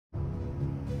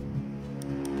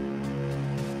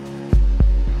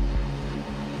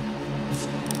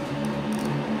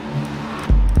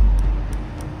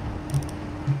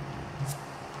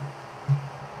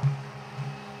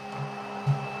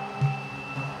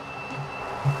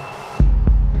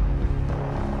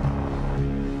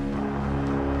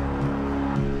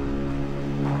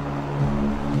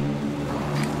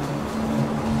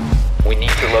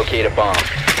locate a bomb.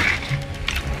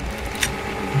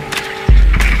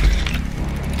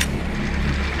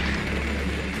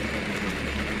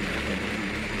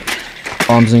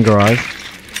 Bombs in garage.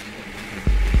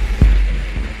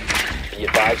 Be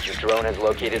advised your drone has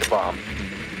located a bomb.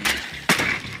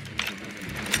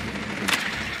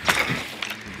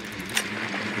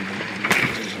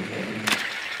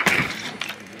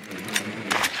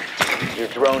 Your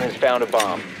drone has found a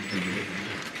bomb.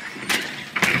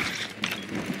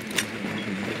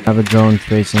 I have a drone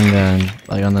facing the,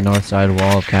 like on the north side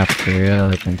wall of cafeteria,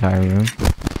 like the entire room.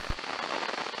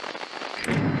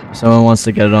 If someone wants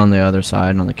to get it on the other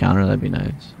side on the counter, that'd be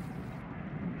nice.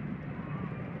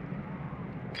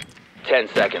 10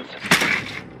 seconds.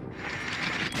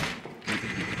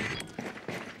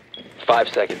 5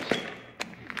 seconds.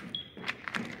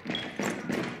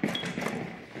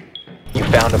 You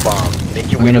found a bomb.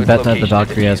 Make your I'm way gonna to its bet that the location and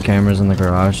Valkyrie has defuse it. cameras in the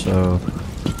garage, so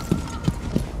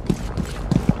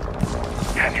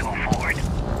Time to move forward.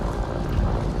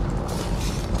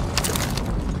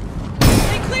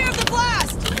 Stay clear of the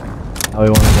blast! how we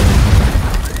want to get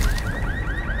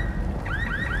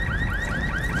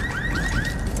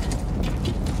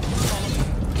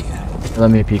in. Let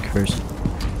me peek first.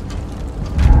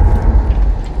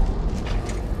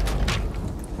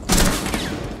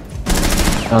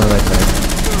 On the right side.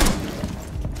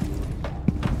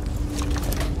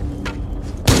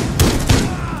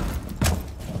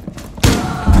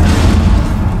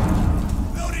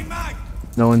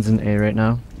 No one's in A right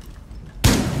now.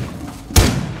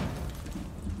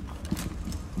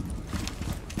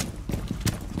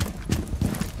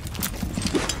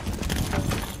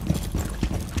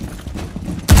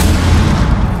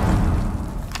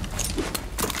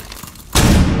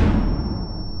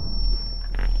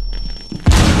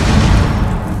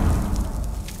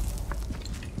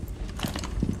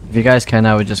 If you guys can,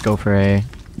 I would just go for A.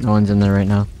 No one's in there right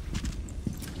now.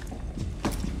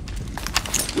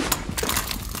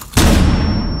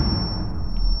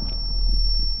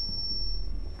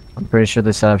 I'm pretty sure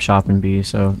they set up shop in B,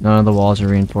 so none of the walls are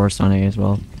reinforced on A as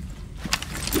well.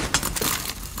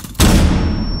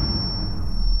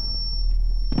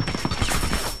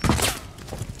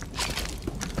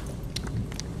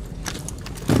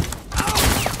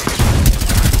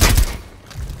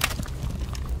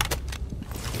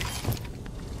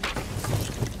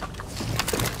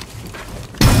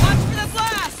 Watch for the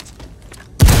blast!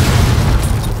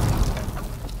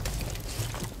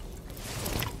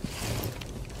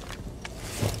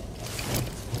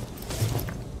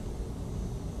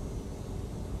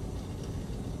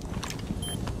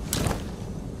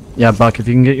 Yeah, Buck, if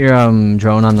you can get your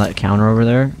drone on that counter over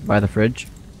there by the fridge.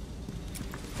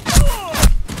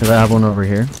 Cause I have one over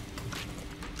here.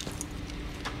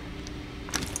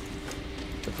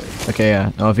 Okay,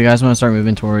 yeah. Oh, if you guys want to start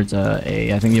moving towards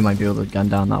A, I think you might be able to gun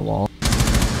down that wall.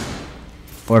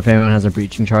 Or if anyone has a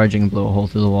breaching charge, you can blow a hole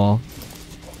through the wall.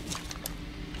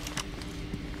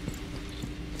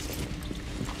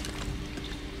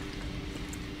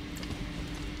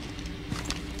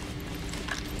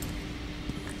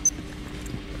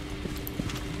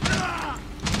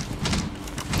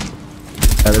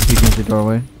 Yeah, they're peeking through the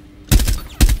doorway.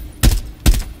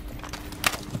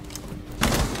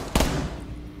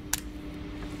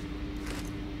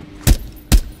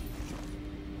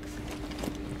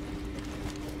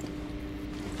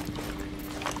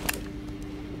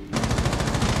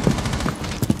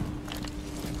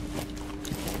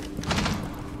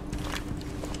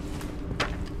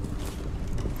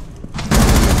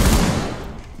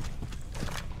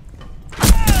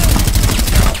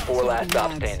 Four last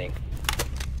stop standing.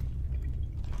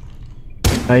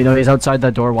 You know, he's outside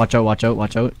that door. Watch out, watch out,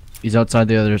 watch out. He's outside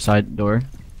the other side door.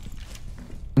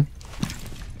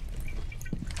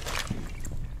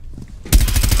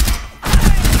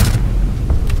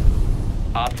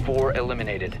 Op 4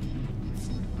 eliminated.